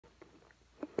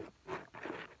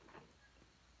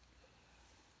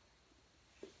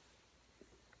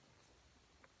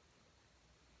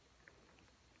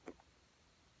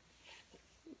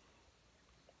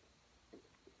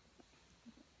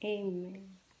Amen.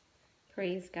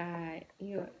 Praise God.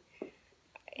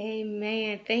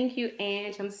 Amen. Thank you,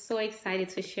 Ange. I'm so excited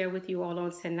to share with you all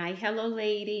on tonight. Hello,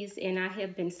 ladies. And I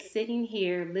have been sitting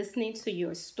here listening to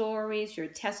your stories, your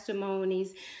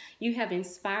testimonies. You have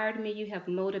inspired me. You have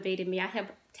motivated me. I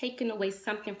have taken away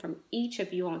something from each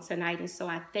of you on tonight. And so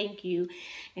I thank you.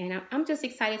 And I'm just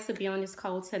excited to be on this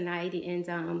call tonight.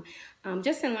 And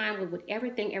just in line with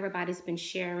everything everybody's been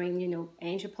sharing,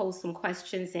 Angel posed some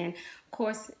questions. And of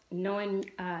course, knowing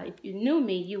if you knew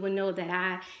me, you would know that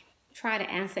I try to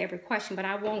answer every question, but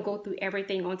I won't go through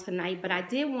everything on tonight. But I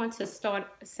did want to start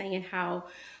saying how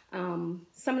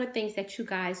some of the things that you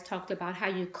guys talked about, how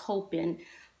you're coping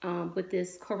with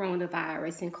this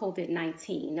coronavirus and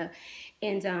COVID-19.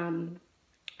 And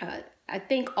I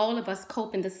think all of us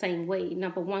cope in the same way.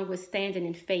 Number one, we're standing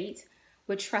in faith.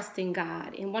 We're trusting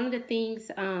God. And one of the things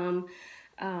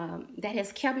that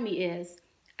has kept me is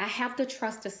I have to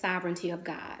trust the sovereignty of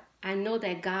God. I know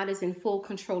that God is in full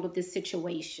control of this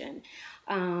situation.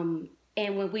 And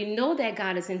when we know that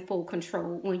God is in full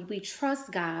control, when we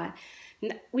trust God,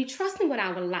 we trust him with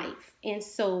our life. And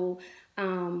so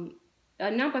a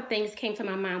number of things came to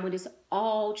my mind when this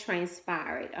all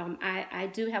transpired. I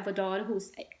do have a daughter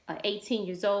who's 18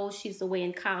 years old. She's away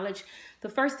in college. The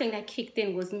first thing that kicked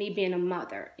in was me being a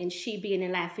mother and she being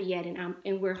in Lafayette,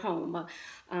 and we're home.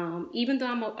 Even though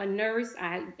I'm a nurse,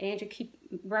 Andrew keep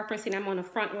referencing I'm on the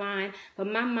front line, but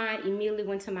my mind immediately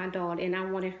went to my daughter and I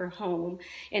wanted her home.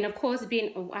 And of course,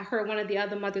 I heard one of the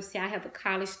other mothers say I have a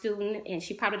college student and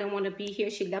she probably didn't want to be here.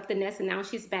 She left the nest and now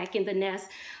she's back in the nest.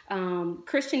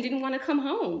 Christian didn't want to come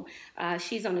home.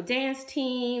 She's on a dance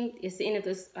team. It's the end of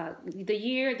the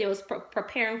year. They was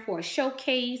preparing for a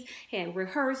showcase, had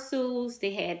rehearsals,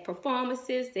 they had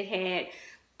performances, they had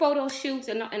photo shoots,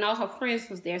 and all her friends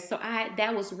was there. So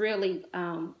that was really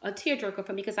a tearjerker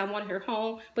for me because I wanted her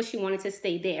home, but she wanted to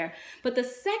stay there. But the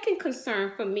second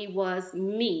concern for me was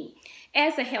me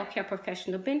as a healthcare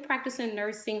professional. Been practicing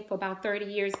nursing for about 30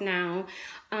 years now.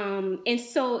 And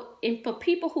for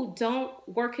people who don't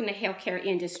work in the healthcare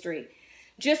industry,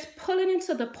 just pulling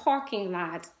into the parking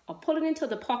lot or pulling into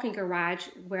the parking garage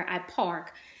where I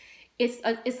park,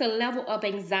 it's a level of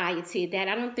anxiety that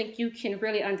I don't think you can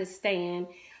really understand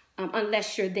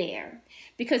unless you're there.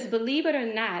 Because believe it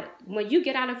or not, when you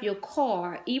get out of your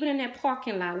car, even in that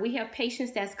parking lot, we have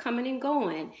patients that's coming and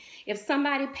going. If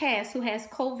somebody passed who has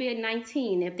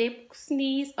COVID-19, if they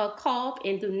sneeze or cough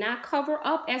and do not cover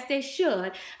up as they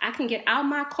should, I can get out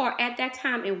my car at that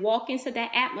time and walk into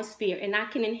that atmosphere and I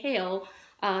can inhale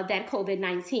that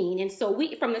COVID-19. And so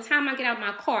from the time I get out of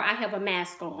my car, I have a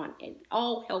mask on. And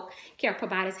all healthcare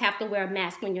providers have to wear a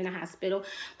mask when you're in the hospital.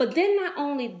 But then not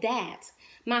only that,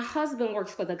 my husband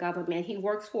works for the government. He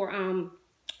works for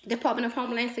Department of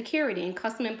Homeland Security and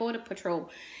Customs and Border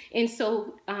Patrol. And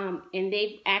so, and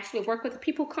they actually work with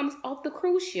people who comes off the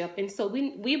cruise ship. And so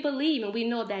we believe and we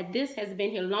know that this has been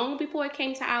here long before it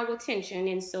came to our attention.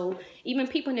 And so even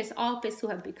people in this office who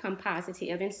have become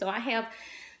positive. And so I have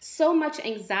so much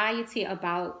anxiety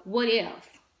about what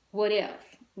if,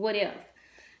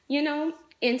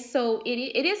 and so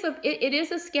it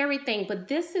is a scary thing, but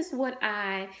this is what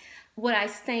I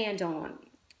stand on.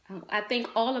 I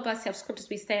think all of us have scriptures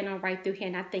we stand on right through here,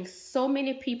 and I think so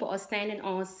many people are standing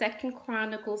on 2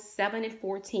 Chronicles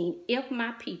 7:14. If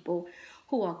my people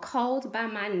who are called by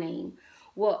my name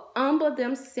will humble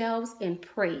themselves and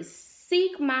pray,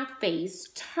 seek my face,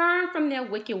 turn from their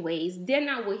wicked ways, then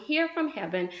I will hear from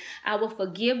heaven, I will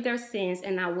forgive their sins,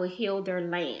 and I will heal their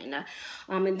land.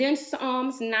 And then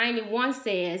Psalms 91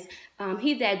 says,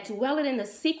 he that dwelleth in the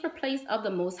secret place of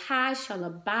the Most High shall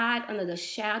abide under the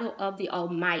shadow of the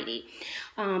Almighty.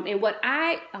 And what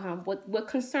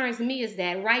concerns me is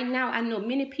that right now I know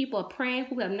many people are praying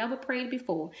who have never prayed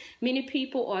before. Many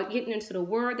people are getting into the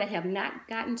word that have not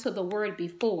gotten to the word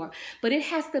before. But it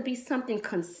has to be something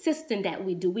consistent that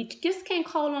we do. We just can't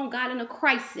call on God in a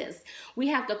crisis. We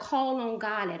have to call on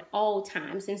God at all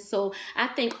times. And so I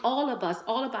think all of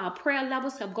our prayer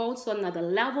levels have gone to another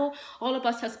level. All of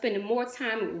us have spent more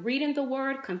time reading the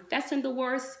word, confessing the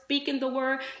word, speaking the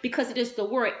word, because it is the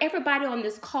word. Everybody on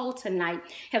this call tonight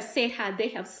have said how they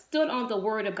have stood on the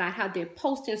word of God, how they're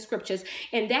posting scriptures.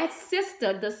 And that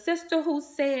sister, the sister who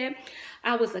said,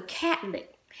 I was a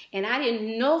Catholic and I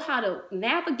didn't know how to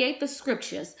navigate the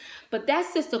scriptures, but that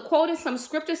sister quoted some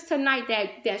scriptures tonight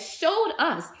that showed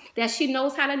us that she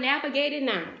knows how to navigate it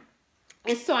now.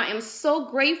 And so I am so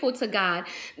grateful to God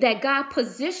that God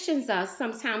positions us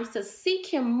sometimes to seek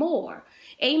him more.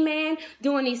 Amen.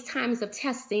 During these times of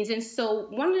testings. And so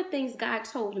one of the things God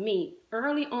told me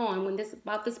early on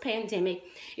about this pandemic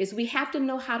is we have to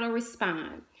know how to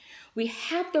respond. We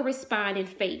have to respond in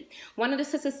faith. One of the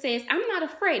sisters says, I'm not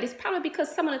afraid. It's probably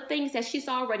because some of the things that she's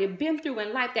already been through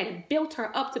in life that built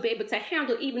her up to be able to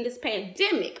handle even this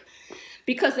pandemic,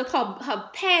 because of her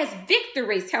past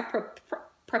victories have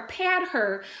prepared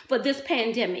her for this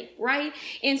pandemic, right?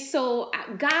 And so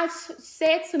God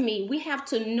said to me, we have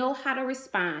to know how to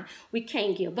respond. We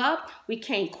can't give up. We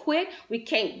can't quit.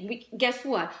 Guess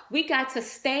what? We got to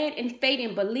stand in faith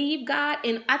and believe God.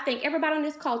 And I think everybody on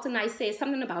this call tonight said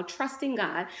something about trusting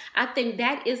God. I think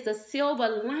that is the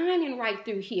silver lining right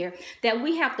through here, that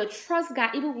we have to trust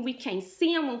God even when we can't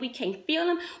see him, when we can't feel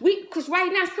him. Because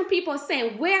right now some people are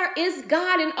saying, where is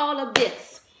God in all of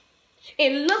this?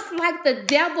 It looks like the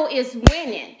devil is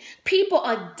winning. People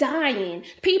are dying.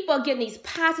 People are getting these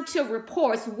positive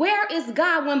reports. Where is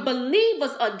God when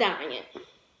believers are dying?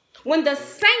 When the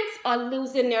saints are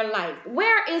losing their life?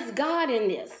 Where is God in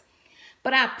this?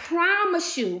 But I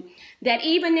promise you that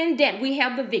even in that, we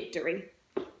have the victory.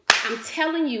 I'm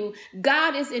telling you,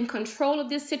 God is in control of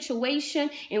this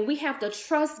situation, and we have to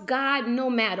trust God no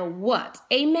matter what.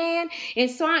 Amen. And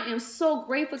so I am so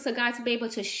grateful to God to be able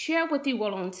to share with you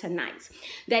all on tonight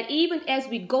that even as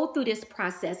we go through this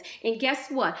process, and guess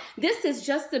what? This is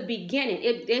just the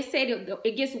beginning. They say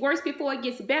it gets worse before it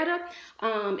gets better.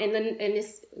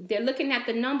 They're looking at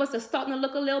the numbers. They're starting to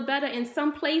look a little better in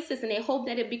some places, and they hope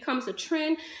that it becomes a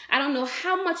trend. I don't know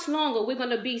how much longer we're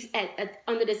going to be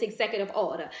under this executive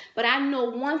order. But I know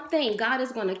one thing, God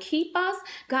is going to keep us.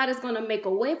 God is going to make a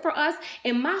way for us.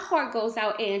 And my heart goes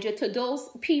out, Andrea, to those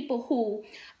people who,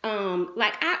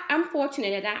 I'm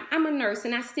fortunate that I'm a nurse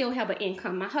and I still have an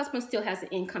income. My husband still has an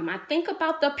income. I think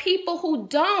about the people who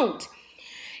don't.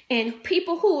 And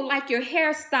people who, like your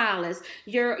hairstylists,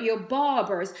 your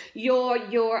barbers, your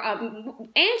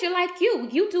Angela, like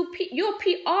you're a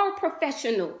PR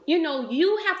professional. You know,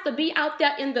 you have to be out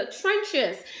there in the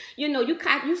trenches. You know, you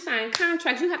sign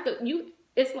contracts.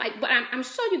 It's like, but I'm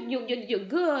sure you're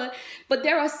good. But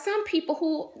there are some people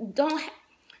who don't.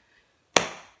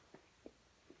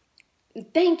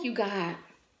 Thank you, God.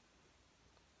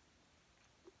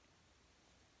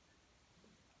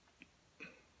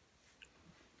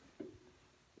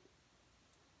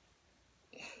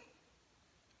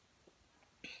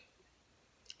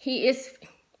 He is,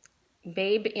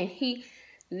 baby, and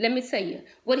let me tell you,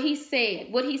 what he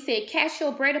said, cast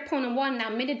your bread upon the water,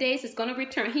 now many days it's going to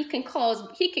return. If he can cause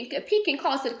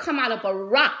it to come out of a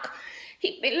rock.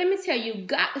 Let me tell you,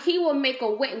 God, he will make a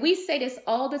way. We say this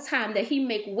all the time, that he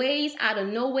make ways out of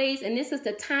no ways. And this is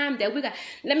the time that we got.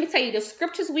 Let me tell you, the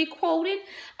scriptures we quoted,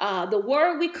 the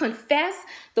word we confess,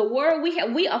 the word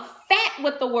we are fat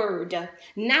with the word.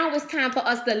 Now it's time for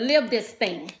us to live this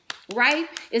thing. Right?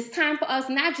 It's time for us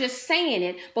not just saying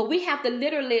it, but we have to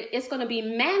literally, it's going to be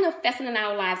manifesting in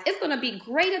our lives. It's going to be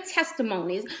greater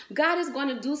testimonies. God is going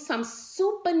to do some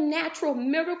supernatural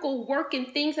miracle working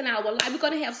things in our life. We're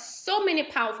going to have so many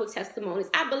powerful testimonies.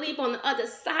 I believe on the other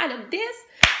side of this,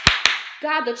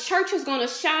 God, the church is going to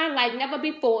shine like never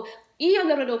before. Lord,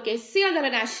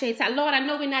 I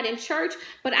know we're not in church,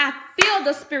 but I feel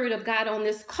the Spirit of God on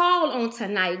this call on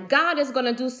tonight. God is going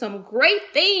to do some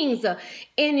great things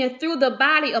in and through the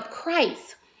body of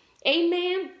Christ.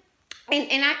 Amen.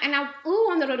 I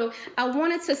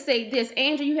wanted to say this,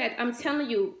 Andrew. I'm telling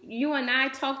you, you and I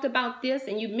talked about this,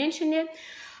 and you mentioned it.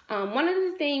 One of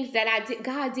the things that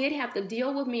God did have to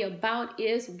deal with me about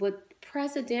is with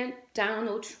President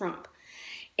Donald Trump.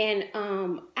 And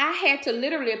I had to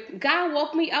literally, God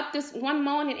woke me up this one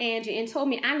morning, Angie, and told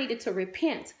me I needed to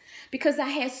repent because I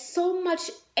had so much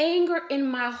anger in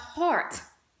my heart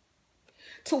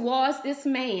towards this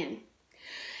man.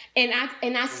 And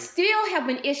I still have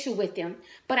an issue with him.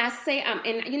 But I say, and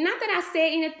not that I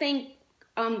say anything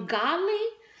godly,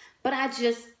 but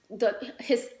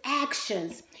his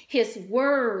actions, his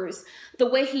words, the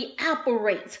way he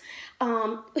operates,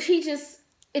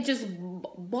 it just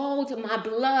boiled my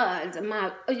blood.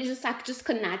 I just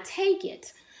could not take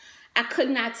it. I could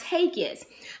not take it.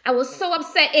 I was so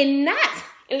upset. And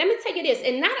let me tell you this,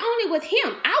 and not only with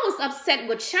him, I was upset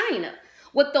with China,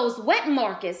 with those wet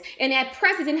markets and that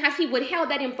president, how he withheld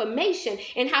that information,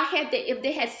 and how if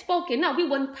they had spoken up, we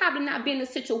would probably not be in the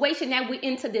situation that we're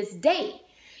in to this day.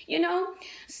 You know,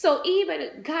 so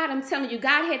even God, I'm telling you,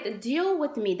 God had to deal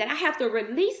with me that I have to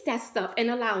release that stuff and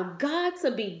allow God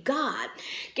to be God.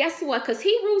 Guess what? Because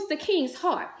he rules the king's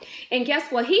heart. And guess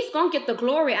what? He's going to get the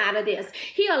glory out of this.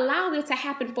 He allowed it to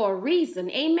happen for a reason.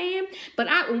 Amen. But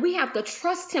we have to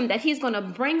trust him that he's going to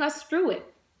bring us through it.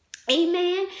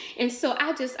 Amen. And so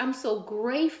I'm so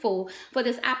grateful for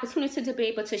this opportunity to be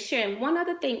able to share. And one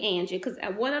other thing, Angie,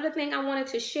 one other thing I wanted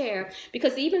to share,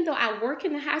 because even though I work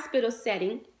in the hospital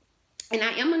setting, and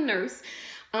I am a nurse.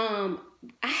 I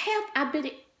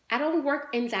don't work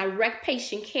in direct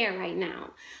patient care right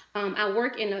now. I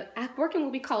work in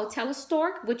what we call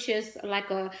telestork, which is like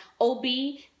a OB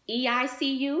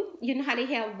EICU. You know how they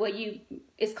have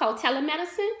it's called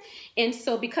telemedicine. And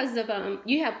so because of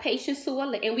you have patients who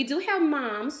are, and we do have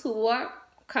moms who are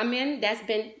come in that's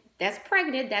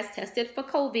pregnant, that's tested for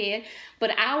COVID.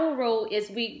 But our role is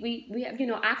we have,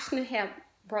 Oxygen have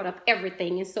brought up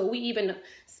everything. And so we even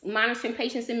monitoring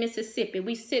patients in Mississippi.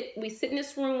 We sit in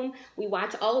this room, we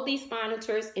watch all of these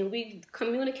monitors, and we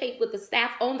communicate with the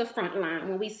staff on the front line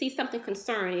when we see something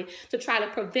concerning to try to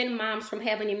prevent moms from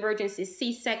having emergency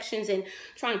C-sections and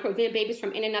trying to prevent babies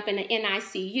from ending up in the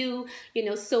NICU.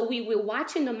 So we're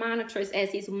watching the monitors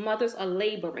as these mothers are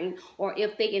laboring, or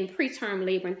if they in preterm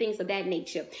labor and things of that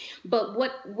nature. But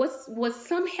what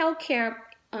some healthcare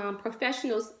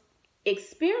professionals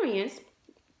experience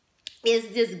is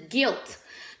this guilt.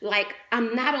 Like,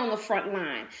 I'm not on the front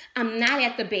line. I'm not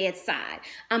at the bedside.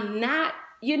 I'm not,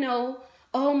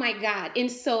 oh my God.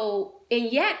 And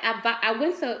yet I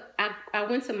went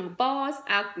to my boss.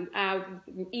 I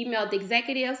emailed the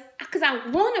executives because I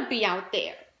want to be out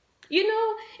there.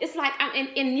 It's like,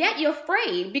 and yet you're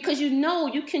afraid because you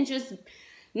can just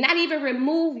not even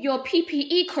remove your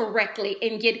PPE correctly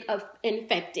and get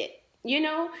infected,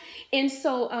 And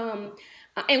so,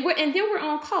 and then we're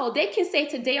on call. They can say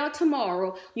today or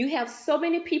tomorrow, you have so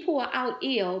many people who are out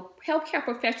ill, healthcare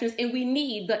professionals, and we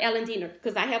need the L&D nurse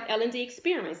because I have L&D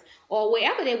experience, or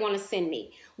wherever they want to send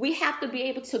me. We have to be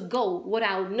able to go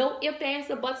without no ifs,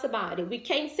 ands, or buts about it. We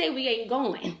can't say we ain't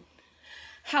going.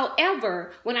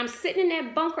 However, when I'm sitting in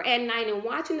that bunker at night and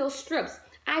watching those strips,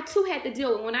 I too had to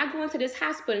deal with when I go into this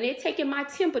hospital and they're taking my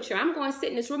temperature. I'm going to sit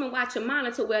in this room and watch a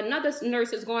monitor where another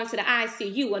nurse is going to the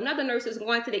ICU, another nurse is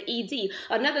going to the ED,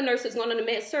 another nurse is going to the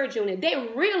med surg unit. They're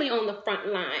really on the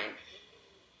front line.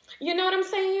 You know what I'm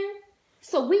saying?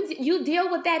 So you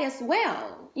deal with that as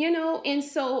well, And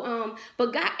so,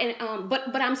 but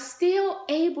I'm still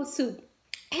able to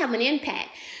have an impact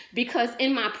because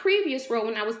in my previous role,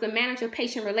 when I was the manager of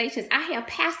patient relations, I have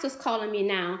pastors calling me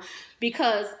now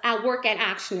because I work at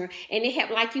Oxygen, and they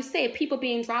have, like you said, people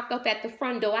being dropped off at the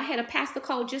front door. I had a pastor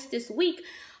call just this week.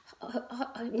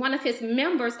 One of his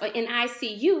members are in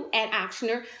ICU at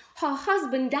Oxygen. Her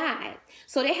husband died.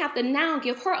 So they have to now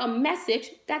give her a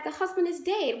message that the husband is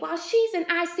dead while she's in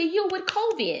ICU with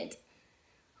COVID,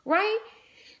 right?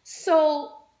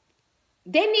 So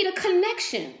they need a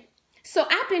connection. So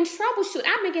I've been troubleshooting.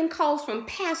 I've been getting calls from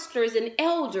pastors and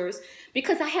elders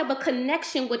because I have a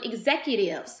connection with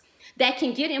executives that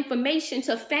can get information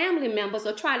to family members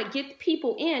or try to get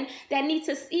people in that need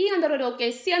to see under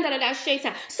the.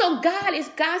 So God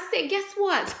said, guess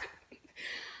what?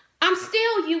 I'm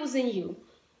still using you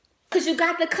because you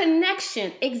got the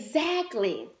connection.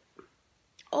 Exactly.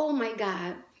 Oh my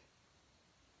God.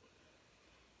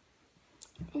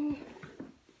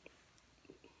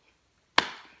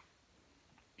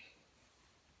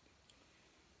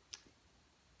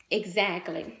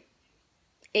 Exactly.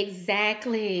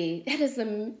 That is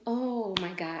oh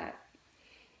my God.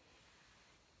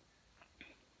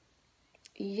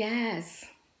 Yes.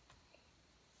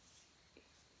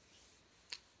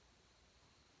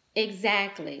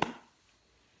 Exactly.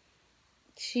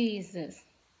 Jesus.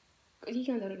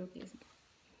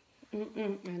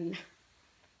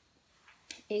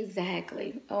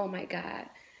 Exactly. Oh my God.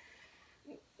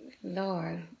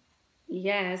 Lord.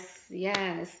 Yes.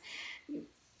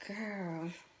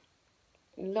 Girl.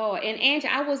 Lord. And Angie,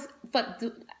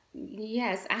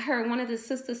 yes, I heard one of the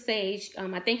sisters say,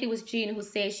 I think it was Gina who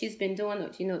said she's been doing,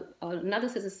 another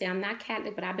sister said, I'm not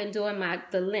Catholic, but I've been doing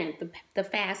the Lent, the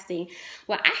fasting.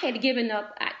 Well, I had given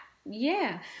up.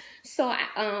 So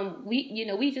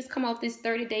we just come off this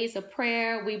 30 days of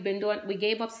prayer. We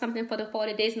gave up something for the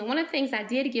 40 days. And one of the things I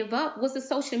did give up was the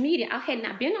social media. I had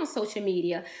not been on social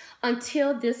media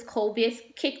until this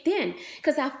COVID kicked in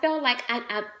because I felt like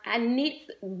I need,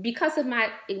 because of my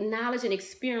knowledge and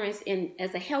experience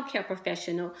as a healthcare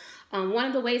professional, one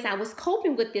of the ways I was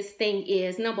coping with this thing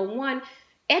is, number one,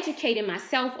 educating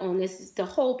myself on the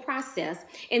whole process,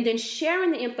 and then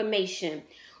sharing the information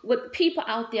with people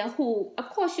out there who, of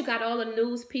course, you got all the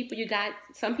news people, you got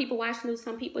some people watch news,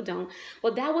 some people don't.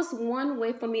 But that was one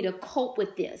way for me to cope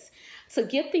with this, to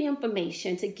get the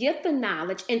information, to get the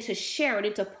knowledge, and to share it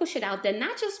and to push it out there,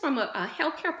 not just from a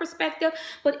healthcare perspective,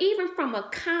 but even from a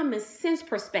common sense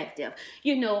perspective.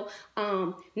 Now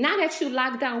that you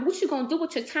locked down, what you going to do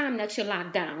with your time that you're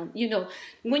locked down?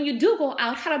 When you do go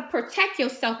out, how to protect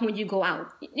yourself when you go out.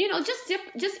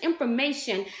 Just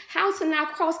information, how to not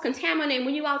cross-contaminate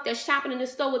when you out there shopping in the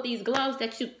store with these gloves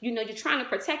that you're trying to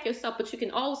protect yourself, but you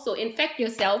can also infect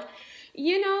yourself,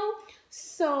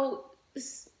 So,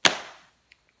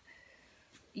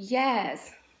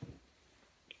 yes.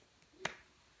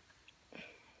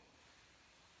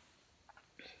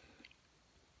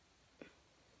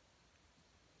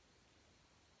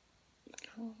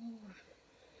 Oh.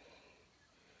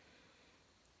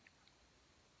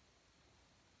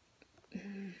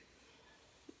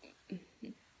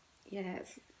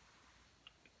 Yes.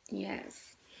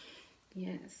 Yes.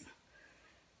 Yes.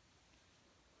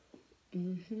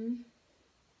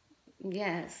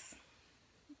 Yes.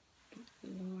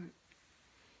 Lord.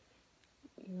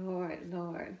 Lord.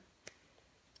 Lord.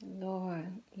 Lord.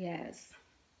 Yes.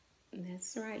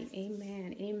 That's right.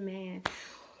 Amen. Amen.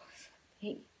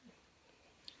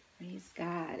 Praise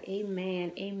God.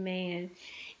 Amen. Amen.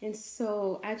 And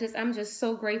so I'm just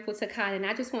so grateful to God. And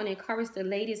I just want to encourage the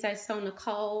ladies that's on the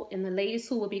call and the ladies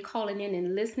who will be calling in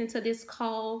and listening to this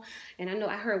call. And I know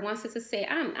I heard one sister say,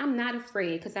 I'm not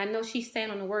afraid, because I know she's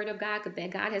standing on the word of God,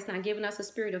 that God has not given us a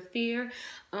spirit of fear.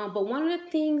 But one of the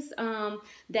things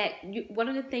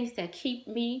that keep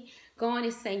me going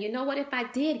is saying, you know what, if I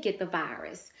did get the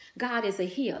virus, God is a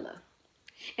healer.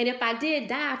 And if I did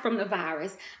die from the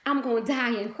virus, I'm going to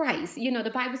die in Christ.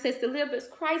 The Bible says to live is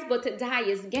Christ, but to die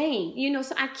is gain.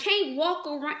 So I can't walk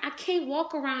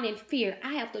around in fear.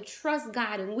 I have to trust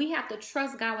God, and we have to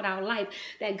trust God with our life,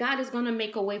 that God is going to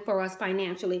make a way for us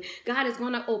financially. God is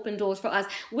going to open doors for us.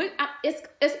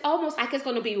 It's almost like it's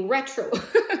going to be retro.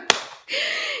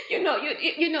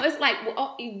 It's like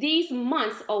these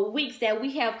months or weeks that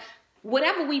we have,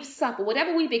 whatever we've suffered,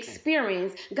 whatever we've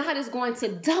experienced, God is going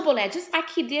to double that, just like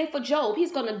he did for Job.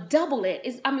 He's going to double it.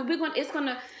 I'm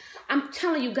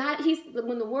telling you, God,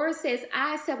 when the word says,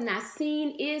 eyes have not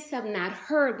seen, ears have not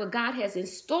heard what God has in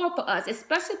store for us,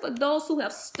 especially for those who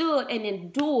have stood and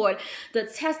endured the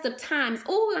test of times.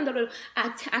 Oh,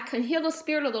 I can hear the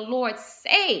Spirit of the Lord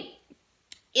say,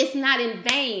 it's not in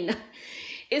vain.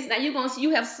 It's not,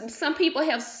 some people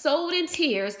have sowed in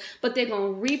tears, but they're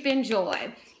going to reap in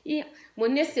joy. Yeah.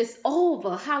 When this is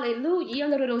over, hallelujah,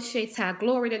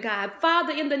 glory to God.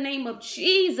 Father, in the name of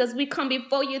Jesus, we come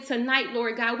before you tonight,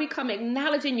 Lord God. We come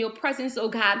acknowledging your presence, oh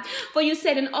God. For you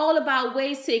said in all of our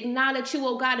ways to acknowledge you,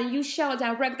 oh God, and you shall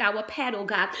direct our path, oh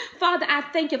God. Father, I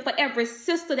thank you for every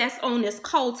sister that's on this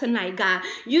call tonight, God.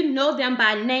 You know them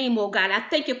by name, oh God. I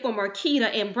thank you for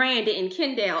Marquita and Brandon and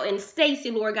Kendall and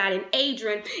Stacy, Lord God, and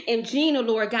Adrian and Gina,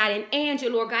 Lord God, and Angie,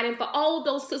 Lord God, and for all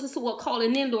those sisters who are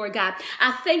calling in, Lord God.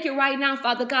 I thank you right now,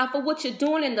 Father God, for what you're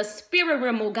doing in the spirit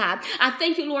realm, oh God. I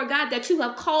thank you, Lord God, that you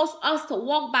have caused us to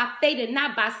walk by faith and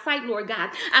not by sight, Lord God.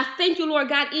 I thank you, Lord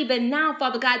God, even now,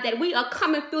 Father God, that we are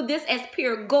coming through this as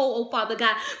pure gold, oh Father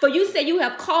God. For you say you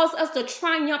have caused us to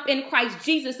triumph in Christ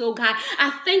Jesus, oh God.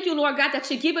 I thank you, Lord God, that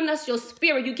you're giving us your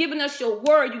spirit, you're giving us your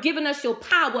word, you're giving us your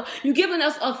power, you're giving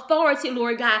us authority,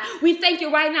 Lord God. We thank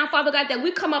you right now, Father God, that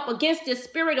we come up against this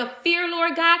spirit of fear,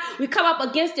 Lord God. We come up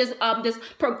against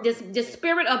this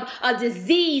spirit of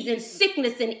disease and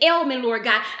sickness and ailment, Lord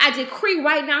God. I decree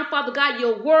right now, Father God,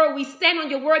 your word. We stand on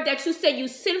your word that you said you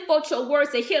sent forth your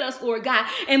words to heal us, Lord God.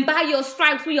 And by your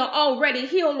stripes, we are already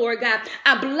healed, Lord God.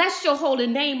 I bless your holy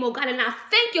name, oh God. And I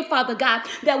thank you, Father God,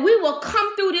 that we will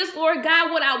come through this, Lord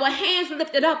God, with our hands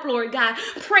lifted up, Lord God,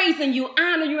 praising you,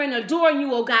 honor you, and adoring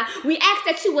you, oh God. We ask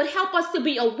that you would help us to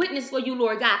be a witness for you,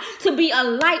 Lord God, to be a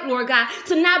light, Lord God,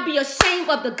 to not be ashamed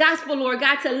of the gospel, Lord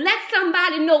God, to let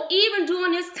somebody know, even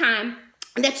during this time,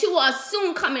 that you are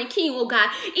soon coming King, oh God.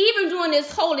 Even during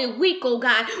this holy week, oh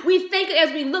God, we thank you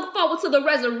as we look forward to the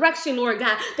resurrection, Lord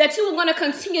God, that you are going to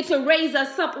continue to raise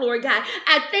us up, Lord God.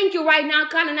 I thank you right now,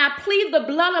 God, and I plead the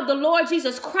blood of the Lord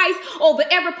Jesus Christ over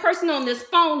every person on this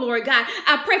phone, Lord God.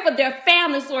 I pray for their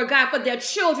families, Lord God, for their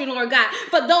children, Lord God,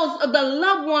 for those of the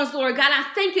loved ones, Lord God. I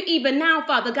thank you even now,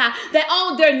 Father God, that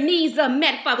all their needs are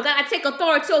met, Father God. I take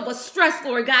authority over stress,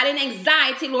 Lord God, and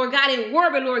anxiety, Lord God, and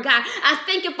worry, Lord God. I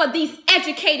thank you for these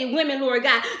educated women, Lord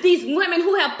God, these women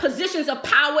who have positions of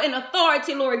power and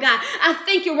authority, Lord God. I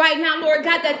thank you right now, Lord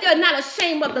God, that they're not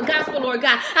ashamed of the gospel, Lord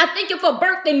God. I thank you for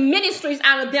birthing ministries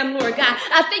out of them, Lord God.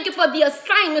 I thank you for the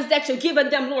assignments that you're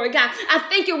giving them, Lord God. I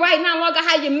thank you right now, Lord God,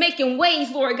 how you're making ways,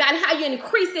 Lord God, how you're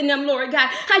increasing them, Lord God,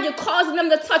 how you're causing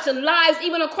them to touch lives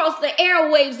even across the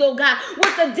airwaves, oh God.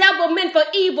 What the devil meant for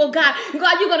evil, God,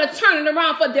 God, you're going to turn it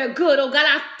around for their good, oh God.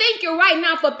 I thank you right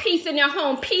now for peace in their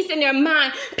home, peace in their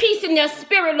mind, peace in their their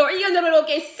spirit, Lord.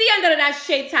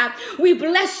 We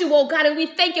bless you, oh God, and we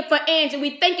thank you for Angie.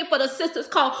 We thank you for the sisters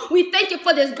call. We thank you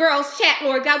for this girl's chat,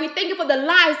 Lord God. We thank you for the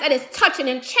lives that is touching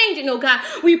and changing, oh God.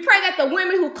 We pray that the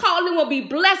women who call in will be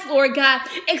blessed, Lord God,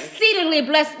 exceedingly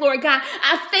blessed, Lord God.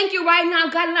 I thank you right now,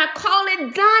 God, and I call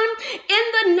it done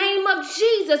in the name of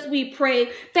Jesus, we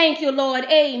pray. Thank you, Lord.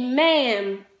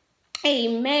 Amen.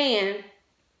 Amen.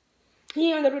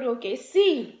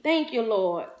 Thank you,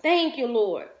 Lord. Thank you,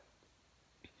 Lord.